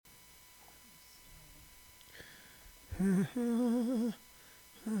In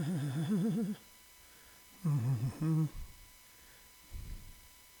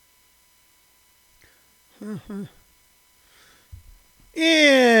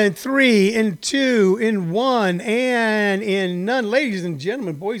three, in two, in one, and in none. Ladies and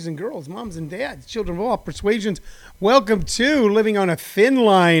gentlemen, boys and girls, moms and dads, children of all persuasions, welcome to Living on a Thin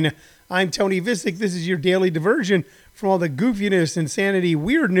Line. I'm Tony Visick. This is your daily diversion from all the goofiness, insanity,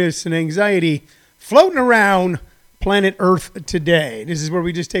 weirdness, and anxiety floating around planet Earth today. This is where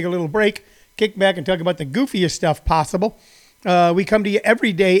we just take a little break, kick back, and talk about the goofiest stuff possible. We come to you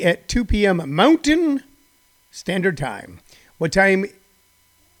every day at 2 p.m. Mountain Standard Time. What time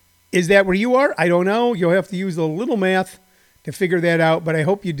is that where you are? I don't know. You'll have to use a little math to figure that out, but I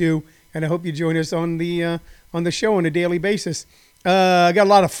hope you do, and I hope you join us on the show on a daily basis. I got a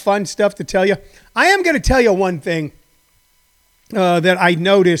lot of fun stuff to tell you. I am going to tell you one thing that I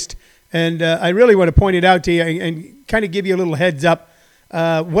noticed, and I really want to point it out to you and kind of give you a little heads up.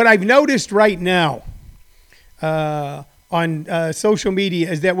 What I've noticed right now on social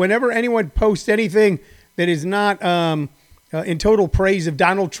media is that whenever anyone posts anything that is not in total praise of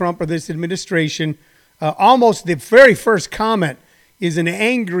Donald Trump or this administration, almost the very first comment is an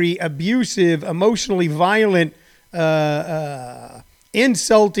angry, abusive, emotionally violent,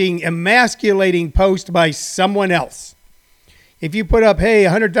 insulting, emasculating post by someone else. If you put up, hey,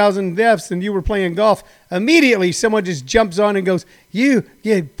 100,000 deaths and you were playing golf, immediately someone just jumps on and goes, you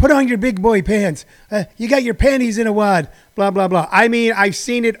put on your big boy pants. You got your panties in a wad, blah, blah, blah. I mean, I've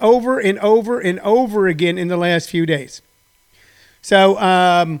seen it over and over and over again in the last few days. So,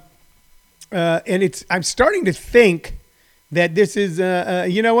 and I'm starting to think that this is,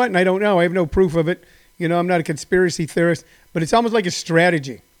 you know what? And I don't know. I have no proof of it. You know, I'm not a conspiracy theorist, but it's almost like a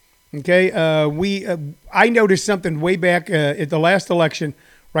strategy. Okay. I noticed something way back at the last election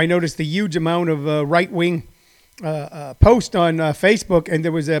where I noticed the huge amount of right-wing posts on Facebook. And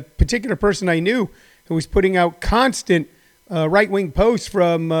there was a particular person I knew who was putting out constant right-wing posts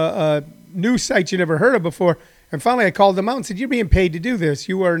from news sites you never heard of before. And finally, I called them out and said, you're being paid to do this.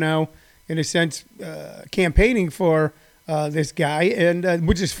 You are now, in a sense, campaigning for this guy, and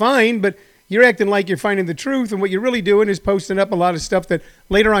which is fine, but you're acting like you're finding the truth, and what you're really doing is posting up a lot of stuff that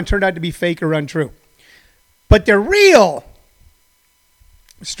later on turned out to be fake or untrue. But the real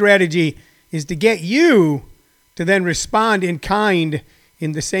strategy is to get you to then respond in kind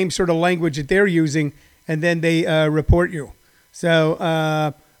in the same sort of language that they're using, and then they report you.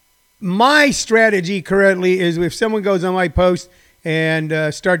 So my strategy currently is if someone goes on my post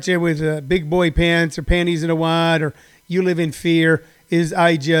and starts it with big boy pants or panties in a wad or you live in fear, is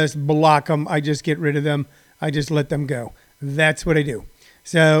I just block them. I just get rid of them. I just let them go. That's what I do.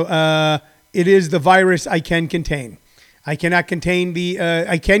 So it is the virus I can contain. I cannot contain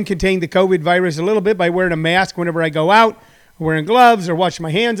I can contain the COVID virus a little bit by wearing a mask whenever I go out, or wearing gloves, or washing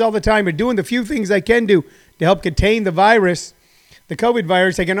my hands all the time, or doing the few things I can do to help contain the virus, the COVID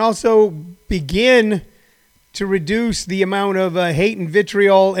virus. I can also begin to reduce the amount of hate and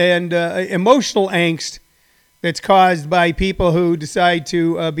vitriol and emotional angst that's caused by people who decide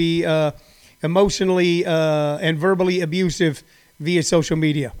to be emotionally and verbally abusive via social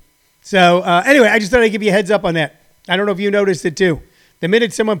media. So anyway, I just thought I'd give you a heads up on that. I don't know if you noticed it too. The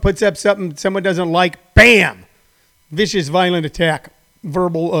minute someone puts up something someone doesn't like, bam, vicious, violent attack,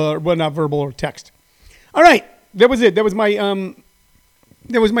 verbal, well, not verbal or text. All right, that was it. That was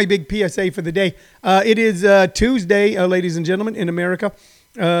my big PSA for the day. It is Tuesday, ladies and gentlemen, in America.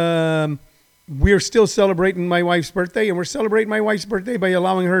 We're still celebrating my wife's birthday, and we're celebrating my wife's birthday by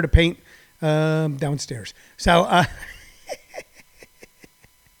allowing her to paint downstairs. So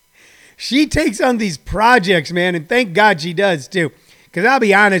she takes on these projects, man, and thank God she does too. Because I'll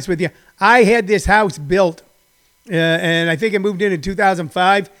be honest with you, I had this house built, and I think I moved in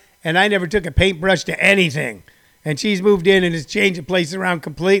 2005, and I never took a paintbrush to anything. And she's moved in and has changed the place around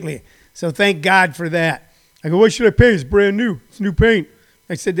completely. So thank God for that. I go, what should I paint? It's brand new. It's new paint.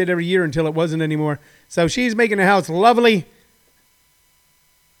 I said that every year until it wasn't anymore. So she's making the house lovely.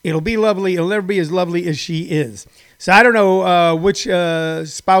 It'll be lovely. It'll never be as lovely as she is. So I don't know which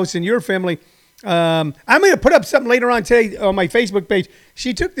spouse in your family. I'm going to put up something later on today on my Facebook page.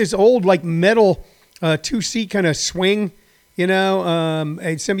 She took this old like metal two-seat kind of swing, you know.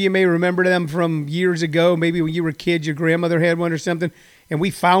 And some of you may remember them from years ago. Maybe when you were kids, your grandmother had one or something. And we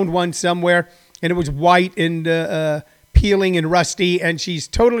found one somewhere. And it was white and peeling and rusty, and she's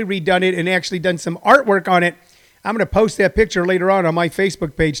totally redone it and actually done some artwork on it. I'm going to post that picture later on my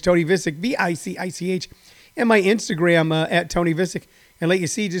Facebook page, Tony Visick, Vicich, and my Instagram at Tony Visick, and let you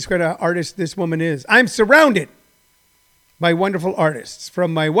see just what an artist this woman is. I'm surrounded by wonderful artists,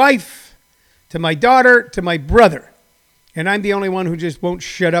 from my wife to my daughter to my brother. And I'm the only one who just won't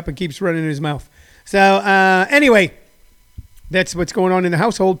shut up and keeps running his mouth. So anyway, that's what's going on in the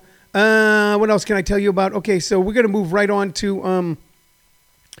household. What else can I tell you about? Okay, so we're going to move right on to,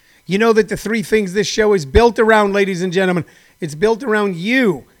 you know that the three things this show is built around, ladies and gentlemen. It's built around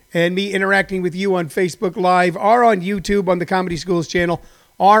you and me interacting with you on Facebook Live or on YouTube on the Comedy Schools channel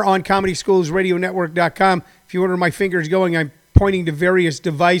or on ComedySchoolsRadioNetwork.com. If you wonder where my finger's going, I'm pointing to various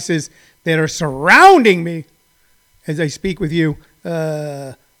devices that are surrounding me as I speak with you.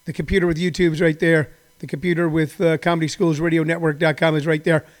 The computer with YouTube's right there. The computer with ComedySchoolsRadioNetwork.com is right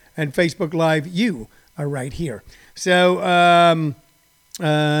there. And Facebook Live, you are right here. So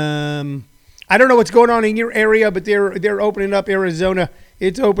I don't know what's going on in your area, but they're opening up Arizona.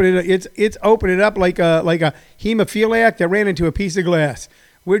 It's opening up like a hemophiliac that ran into a piece of glass.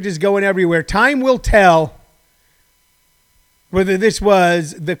 We're just going everywhere. Time will tell whether this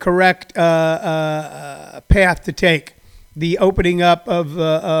was the correct path to take. The opening up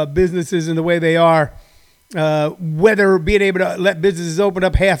of businesses in the way they are. Whether being able to let businesses open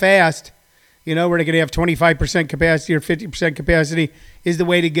up half-assed, where they're going to have 25% capacity or 50% capacity is the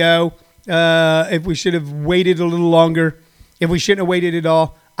way to go. If we should have waited a little longer, if we shouldn't have waited at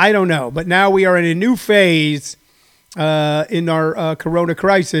all, I don't know. But now we are in a new phase in our corona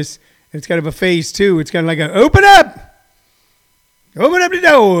crisis. It's kind of a phase 2. It's kind of like open up the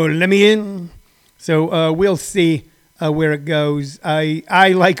door, let me in. So we'll see where it goes.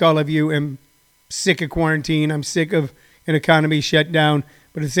 I like all of you, am sick of quarantine. I'm sick of an economy shut down.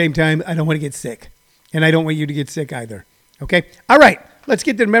 But at the same time, I don't want to get sick. And I don't want you to get sick either. Okay? All right. Let's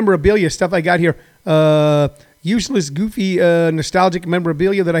get to the memorabilia stuff I got here. Useless, goofy, nostalgic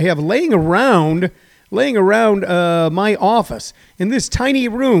memorabilia that I have laying around my office in this tiny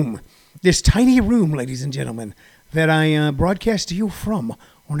room, ladies and gentlemen, that I broadcast to you from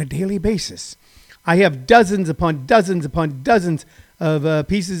on a daily basis. I have dozens upon dozens upon dozens of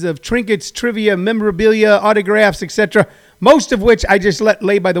pieces of trinkets, trivia, memorabilia, autographs, etc., most of which I just let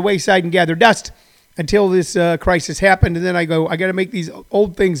lay by the wayside and gather dust until this crisis happened. And then I got to make these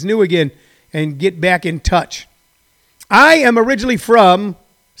old things new again and get back in touch. I am originally from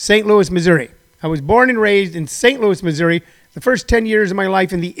St. Louis, Missouri. I was born and raised in St. Louis, Missouri, the first 10 years of my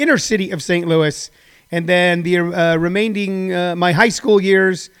life in the inner city of St. Louis, and then the remaining, my high school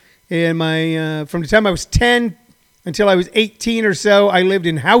years, and from the time I was 10 until I was 18 or so, I lived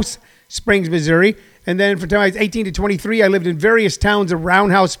in House Springs, Missouri. And then from the time I was 18 to 23, I lived in various towns around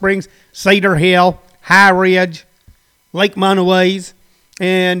House Springs, Cedar Hill, High Ridge, Lake Montaways.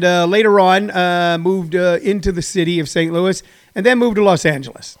 And later on, moved into the city of St. Louis and then moved to Los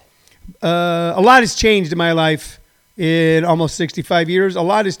Angeles. A lot has changed in my life in almost 65 years. A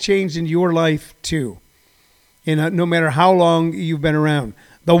lot has changed in your life, too, no matter how long you've been around.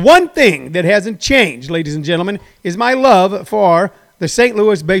 The one thing that hasn't changed, ladies and gentlemen, is my love for the St.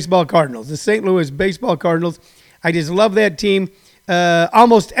 Louis Baseball Cardinals. The St. Louis Baseball Cardinals. I just love that team.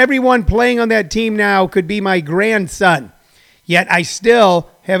 Almost everyone playing on that team now could be my grandson. Yet I still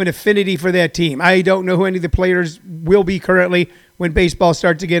have an affinity for that team. I don't know who any of the players will be currently when baseball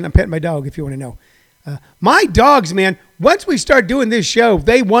starts again. I'm petting my dog if you want to know. My dogs, man, once we start doing this show,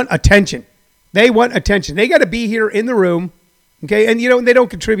 they want attention. They want attention. They got to be here in the room. Okay, and they don't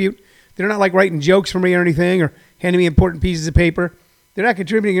contribute. They're not like writing jokes for me or anything or handing me important pieces of paper. They're not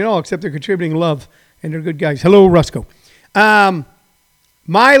contributing at all, except they're contributing love, and they're good guys. Hello, Rusco.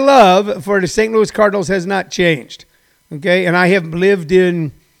 My love for the St. Louis Cardinals has not changed. Okay, and I have lived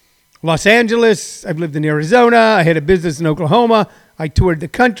in Los Angeles. I've lived in Arizona. I had a business in Oklahoma. I toured the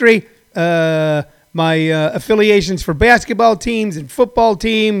country. My affiliations for basketball teams and football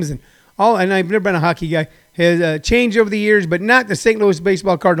teams and I've never been a hockey guy. Has changed over the years, but not the St. Louis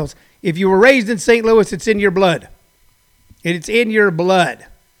Baseball Cardinals. If you were raised in St. Louis, it's in your blood. It's in your blood.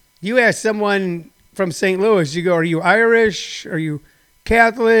 You ask someone from St. Louis, you go, are you Irish? Are you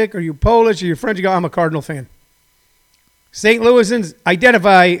Catholic? Are you Polish? Are you French? You go, I'm a Cardinal fan. St. Louisans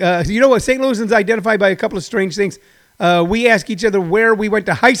identify, you know what? St. Louisans identify by a couple of strange things. We ask each other where we went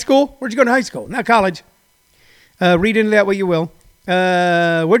to high school. Where'd you go to high school? Not college. Read into that what you will.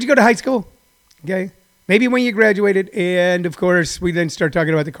 Where'd you go to high school? Okay. Maybe when you graduated. And, of course, we then start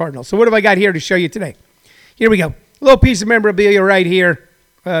talking about the Cardinals. So what have I got here to show you today? Here we go. A little piece of memorabilia right here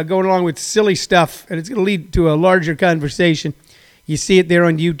going along with silly stuff. And it's going to lead to a larger conversation. You see it there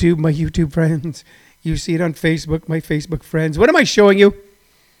on YouTube, my YouTube friends. You see it on Facebook, my Facebook friends. What am I showing you?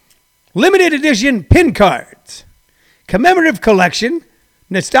 Limited edition pin cards. Commemorative collection.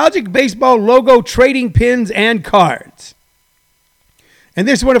 Nostalgic baseball logo trading pins and cards. And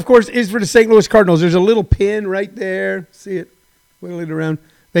this one, of course, is for the St. Louis Cardinals. There's a little pin right there. See it? Wiggle it around.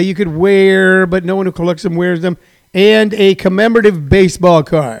 That you could wear, but no one who collects them wears them. and a commemorative baseball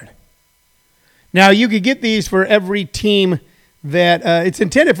card. Now, you could get these for every team that it's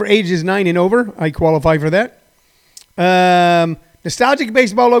intended for ages 9 and over. I qualify for that. Nostalgic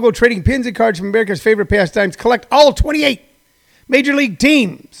baseball logo, trading pins and cards from America's favorite pastimes. Collect all 28 major league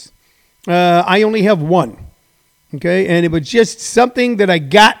teams. I only have one. Okay, and it was just something that I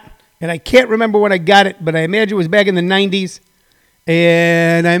got, and I can't remember when I got it, but I imagine it was back in the 90s,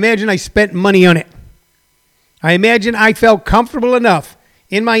 and I imagine I spent money on it. I imagine I felt comfortable enough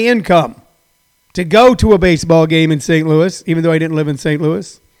in my income to go to a baseball game in St. Louis, even though I didn't live in St.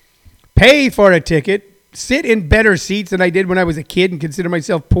 Louis, pay for a ticket, sit in better seats than I did when I was a kid and consider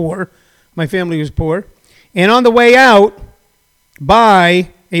myself poor. My family was poor. And on the way out,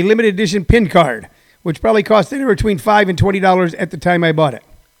 buy a limited edition pin card, which probably cost anywhere between $5 and $20 at the time I bought it.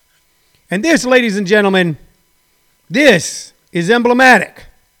 And this, ladies and gentlemen, this is emblematic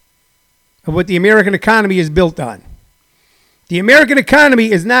of what the American economy is built on. The American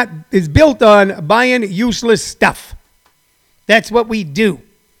economy is built on buying useless stuff. That's what we do.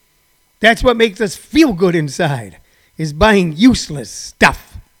 That's what makes us feel good inside, is buying useless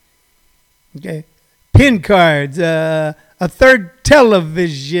stuff. Okay? Pin cards, a third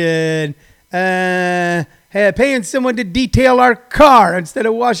television, paying someone to detail our car instead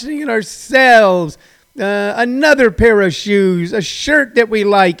of washing it ourselves, another pair of shoes, a shirt that we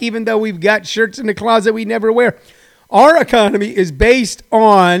like, even though we've got shirts in the closet we never wear. Our economy is based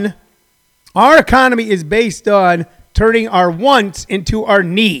on turning our wants into our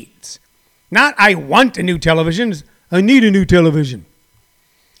needs. Not I want a new television, I need a new television.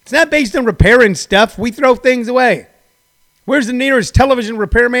 It's not based on repairing stuff. We throw things away. Where's the nearest television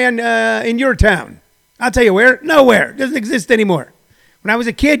repairman in your town? I'll tell you where. Nowhere. It doesn't exist anymore. When I was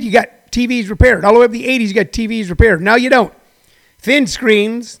a kid, you got TVs repaired. All the way up to the 80s, you got TVs repaired. Now you don't. Thin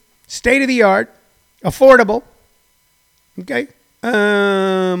screens, state of the art, affordable. Okay.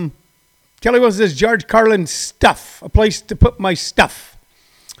 Kelly Wilson says, George Carlin stuff. A place to put my stuff.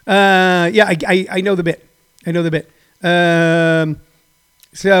 Yeah, I know the bit. And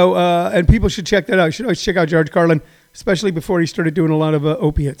people should check that out. You should always check out George Carlin, especially before he started doing a lot of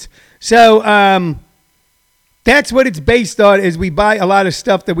opiates. So that's what it's based on, is we buy a lot of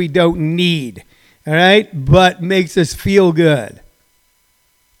stuff that we don't need, all right, but makes us feel good.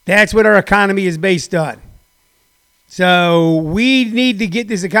 That's what our economy is based on. So we need to get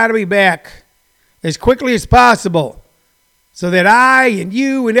this economy back as quickly as possible so that I and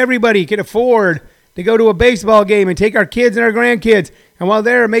you and everybody can afford to go to a baseball game and take our kids and our grandkids. And while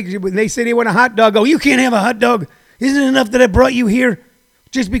they're when they say they want a hot dog, go, you can't have a hot dog. Isn't it enough that I brought you here?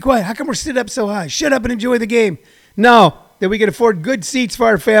 Just be quiet. How come we're sitting up so high? Shut up and enjoy the game. No, that we can afford good seats for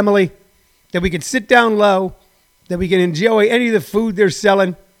our family, that we can sit down low, that we can enjoy any of the food they're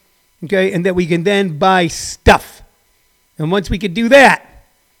selling, okay, and that we can then buy stuff. And once we can do that,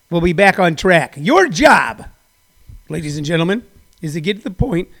 we'll be back on track. Your job, ladies and gentlemen, is to get to the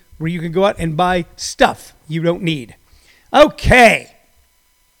point where you can go out and buy stuff you don't need. Okay.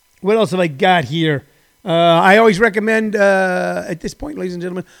 What else have I got here? I always recommend, at this point, ladies and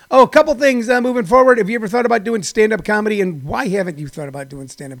gentlemen, a couple things moving forward. Have you ever thought about doing stand-up comedy? And why haven't you thought about doing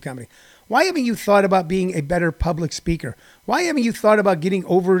stand-up comedy? Why haven't you thought about being a better public speaker? Why haven't you thought about getting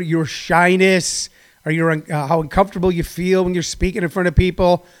over your shyness or how uncomfortable you feel when you're speaking in front of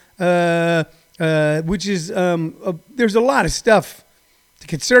people? Which is, there's a lot of stuff to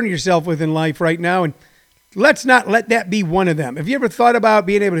concern yourself with in life right now, and let's not let that be one of them. Have you ever thought about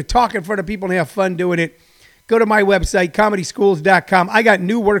being able to talk in front of people and have fun doing it? Go to my website, comedyschools.com. I got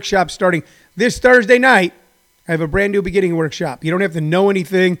new workshops starting this Thursday night. I have a brand new beginning workshop. You don't have to know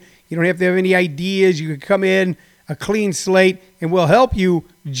anything. You don't have to have any ideas. You can come in, a clean slate, and we'll help you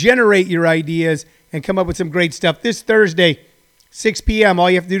generate your ideas and come up with some great stuff. This Thursday, 6 p.m.,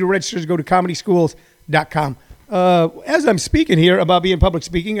 all you have to do to register is go to comedyschools.com. As I'm speaking here about being public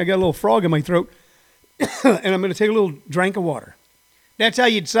speaking, I got a little frog in my throat, and I'm going to take a little drink of water. That's how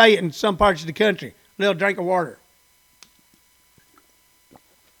you'd say it in some parts of the country, a little drink of water.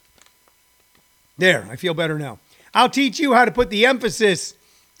 There, I feel better now. I'll teach you how to put the emphasis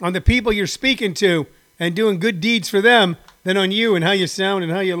on the people you're speaking to and doing good deeds for them than on you and how you sound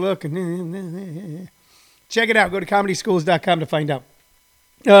and how you look. Check it out. Go to comedyschools.com to find out.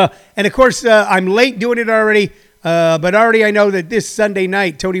 And, of course, I'm late doing it already, but already I know that this Sunday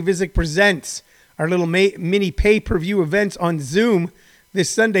night, Tony Visick presents our little mini pay-per-view events on Zoom this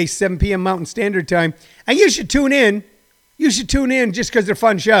Sunday, 7 p.m. Mountain Standard Time. And you should tune in. You should tune in just because they're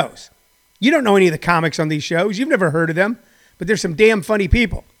fun shows. You don't know any of the comics on these shows. You've never heard of them, but they're some damn funny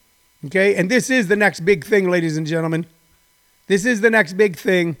people. Okay? And this is the next big thing, ladies and gentlemen. This is the next big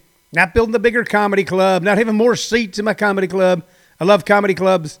thing Not building a bigger comedy club, not having more seats in my comedy club. I love comedy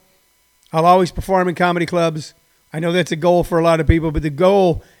clubs. I'll always perform in comedy clubs. I know that's a goal for a lot of people, but the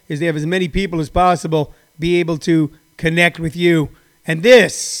goal is to have as many people as possible be able to connect with you. And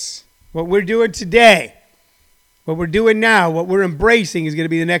this, what we're doing today, what we're doing now, what we're embracing is going to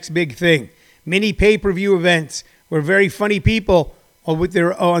be the next big thing. Mini pay-per-view events where very funny people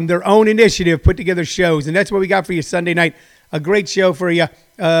on their own initiative put together shows. And that's what we got for you Sunday night. A great show for you.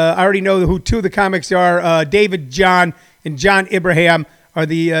 I already know who two of the comics are. David John and John Ibrahim are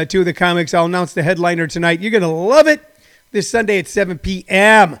the two of the comics. I'll announce the headliner tonight. You're going to love it this Sunday at 7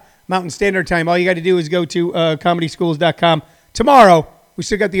 p.m. Mountain Standard Time. All you got to do is go to comedyschools.com. Tomorrow, we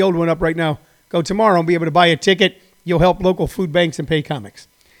still got the old one up right now. Go tomorrow and be able to buy a ticket. You'll help local food banks and pay comics.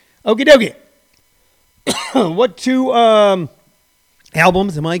 Okie dokie. What two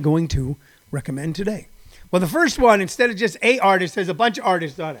albums am I going to recommend today? Well, the first one, instead of just a artist, has a bunch of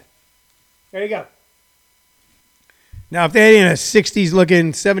artists on it. There you go. Now, if they ain't a 60s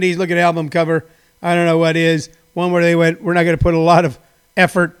looking, 70s looking album cover, I don't know what is. One where they went, we're not going to put a lot of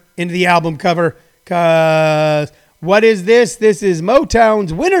effort into the album cover, because what is this? This is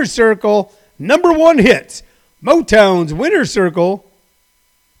Motown's Winner Circle number one hits. Motown's Winner Circle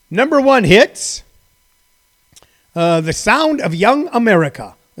number one hits. The Sound of Young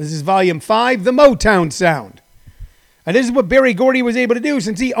America. This is volume 5, The Motown Sound. And this is what Berry Gordy was able to do.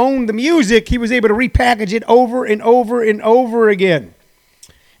 Since he owned the music, he was able to repackage it over and over and over again.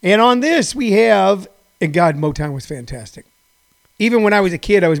 And on this, we have, and God, Motown was fantastic. Even when I was a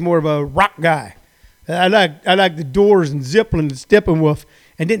kid, I was more of a rock guy. I liked the Doors and Zeppelin and Steppenwolf,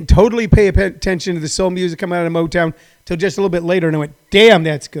 and didn't totally pay attention to the soul music coming out of Motown until just a little bit later, and I went, damn,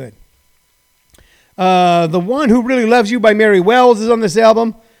 that's good. The One Who Really Loves You by Mary Wells is on this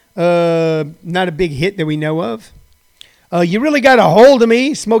album. Not a big hit that we know of. You Really Got a Hold of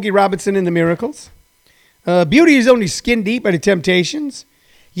Me, Smokey Robinson and the Miracles. Beauty Is Only Skin Deep by the Temptations.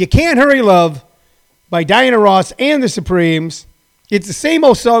 You Can't Hurry Love by Diana Ross and the Supremes. It's the Same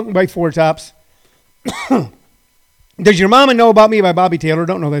Old Song by Four Tops. Does Your Mama Know About Me by Bobby Taylor?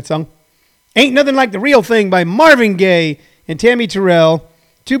 Don't know that song. Ain't Nothing Like the Real Thing by Marvin Gaye and Tammy Terrell.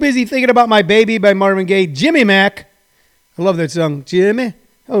 Too Busy Thinking About My Baby by Marvin Gaye. Jimmy Mack. I love that song. Jimmy,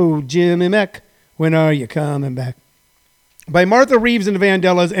 oh Jimmy Mack, when are you coming back? By Martha Reeves and the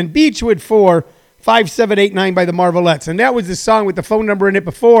Vandellas. And Beechwood 4, 5789 by the Marvelettes. And that was the song with the phone number in it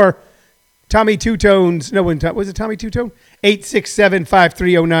before Tommy Two-Tones. No, was it Tommy Two-Tone?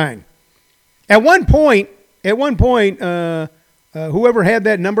 867-5309. At one point, whoever had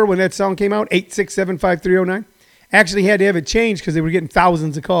that number when that song came out, 867-5309, actually had to have it changed because they were getting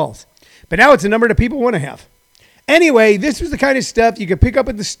thousands of calls. But now it's a number that people want to have. Anyway, this was the kind of stuff you could pick up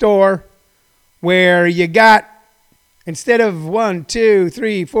at the store where you got, instead of 1, 2,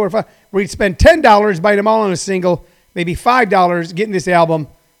 3, 4, 5, where you'd spend $10 buying them all on a single, maybe $5 getting this album.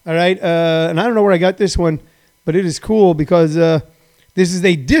 All right. And I don't know where I got this one, but it is cool because this is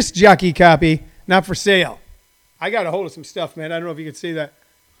a disc jockey copy, not for sale. I got a hold of some stuff, man. I don't know if you can see that.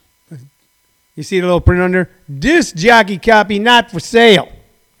 You see the little print under? Disc jockey copy, not for sale.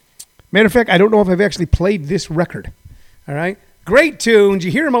 Matter of fact, I don't know if I've actually played this record. All right? Great tunes.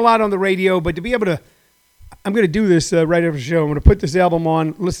 You hear them a lot on the radio, but to be able to, I'm going to do this right after the show. I'm going to put this album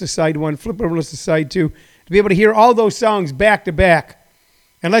on, listen to side 1, flip over, listen to side 2, to be able to hear all those songs back to back.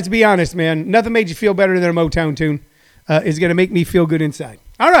 And let's be honest, man, nothing made you feel better than a Motown tune is going to make me feel good inside.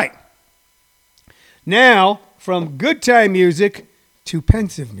 All right. Now, from good time music to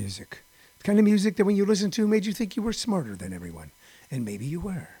pensive music. The kind of music that when you listen to made you think you were smarter than everyone. And maybe you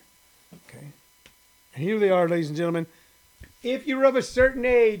were. Okay. And here they are, ladies and gentlemen. If you're of a certain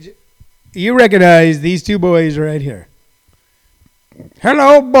age, you recognize these two boys right here.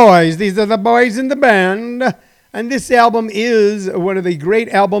 Hello, boys. These are the boys in the band. And this album is one of the great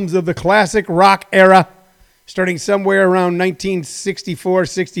albums of the classic rock era, starting somewhere around 1964,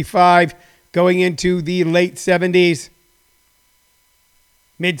 65, going into the late 70s,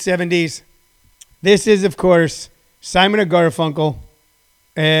 mid-70s. This is, of course, Simon & Garfunkel,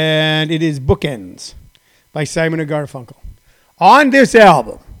 and it is Bookends by Simon & Garfunkel. On this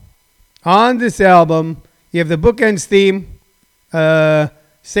album, you have the Bookends theme,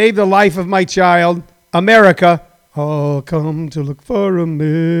 Save the Life of My Child, America, I'll come to look for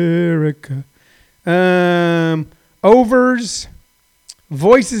America. Overs,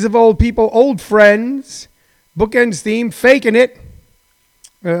 Voices of Old People, Old Friends, Bookends theme, Faking It,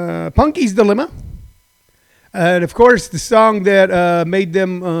 Punky's Dilemma, and of course the song that made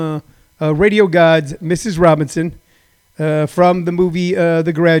them radio gods, Mrs. Robinson, from the movie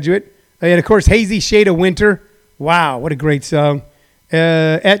The Graduate, and of course Hazy Shade of Winter. Wow, what a great song.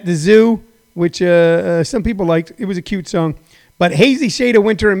 at the Zoo, which some people liked. It was a cute song. But Hazy Shade of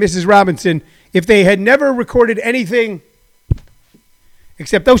Winter and Mrs. Robinson, if they had never recorded anything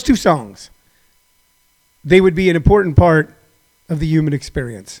except those two songs, they would be an important part of the human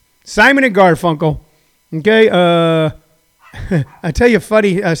experience. Simon and Garfunkel. Okay, I'll tell you a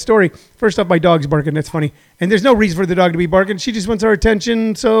funny story. First off, my dog's barking. That's funny. And there's no reason for the dog to be barking. She just wants our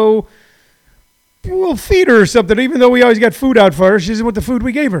attention, so we'll feed her or something, even though we always got food out for her. She doesn't want the food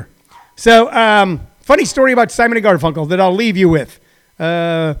we gave her. So, funny story about Simon and Garfunkel that I'll leave you with.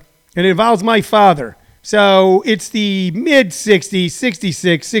 And it involves my father. So, it's the mid-'60s,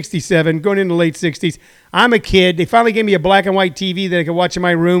 66, 67, going into the late 60s. I'm a kid. They finally gave me a black and white TV that I could watch in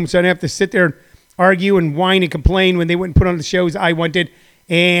my room, so I didn't have to sit there and argue and whine and complain when they wouldn't put on the shows I wanted.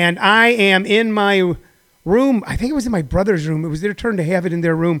 And I am in my room. I think it was in my brother's room. It was their turn to have it in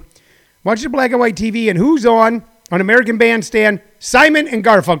their room. Watching the black and white TV, and who's on American Bandstand? Simon and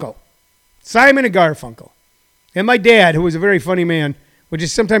Garfunkel. Simon and Garfunkel. And my dad, who was a very funny man, would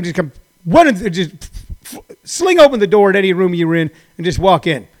just sometimes just come, sling open the door at any room you were in and just walk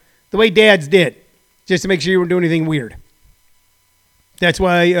in. The way dads did, just to make sure you weren't doing anything weird. That's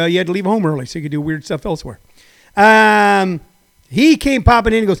why you had to leave home early so you could do weird stuff elsewhere. He came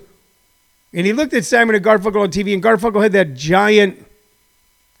popping in and goes, and he looked at Simon and Garfunkel on TV, and Garfunkel had that giant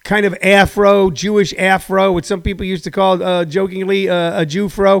kind of afro, Jewish afro, which some people used to call jokingly a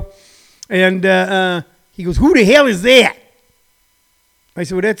Jew-fro. And he goes, "Who the hell is that?" I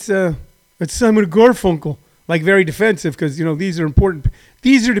said, "Well, that's Simon and Garfunkel." Like very defensive because, these are important.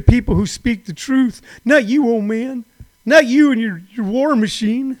 These are the people who speak the truth. Not you, old man. Not you and your war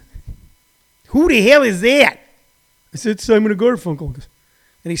machine. Who the hell is that? I said, Simon and Garfunkel.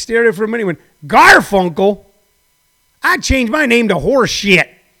 And he stared at it for a minute and went, "Garfunkel? I'd change my name to horse shit."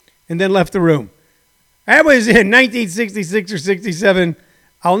 And then left the room. That was in 1966 or 67.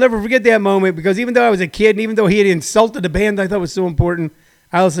 I'll never forget that moment because even though I was a kid and even though he had insulted the band I thought was so important,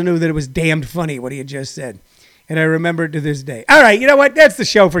 I also knew that it was damned funny what he had just said. And I remember it to this day. All right, you know what? That's the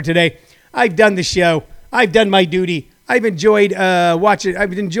show for today. I've done the show. I've done my duty. I've enjoyed watching.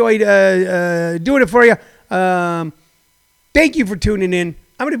 I've enjoyed doing it for you. Thank you for tuning in.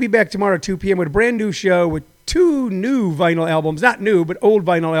 I'm going to be back tomorrow at 2 p.m. with a brand new show with 2 new vinyl albums. Not new, but old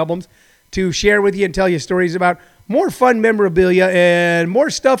vinyl albums to share with you and tell you stories about. More fun memorabilia and more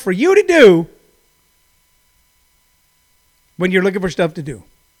stuff for you to do when you're looking for stuff to do.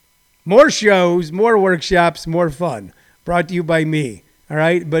 More shows, more workshops, more fun. Brought to you by me. All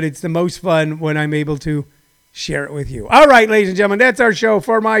right? But it's the most fun when I'm able to share it with you. All right, ladies and gentlemen, that's our show.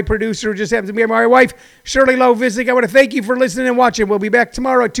 For my producer, who just happens to be my wife, Shirley Lowe Visick, I want to thank you for listening and watching. We'll be back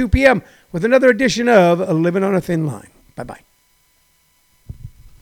tomorrow at 2 p.m. with another edition of Living on a Thin Line. Bye-bye.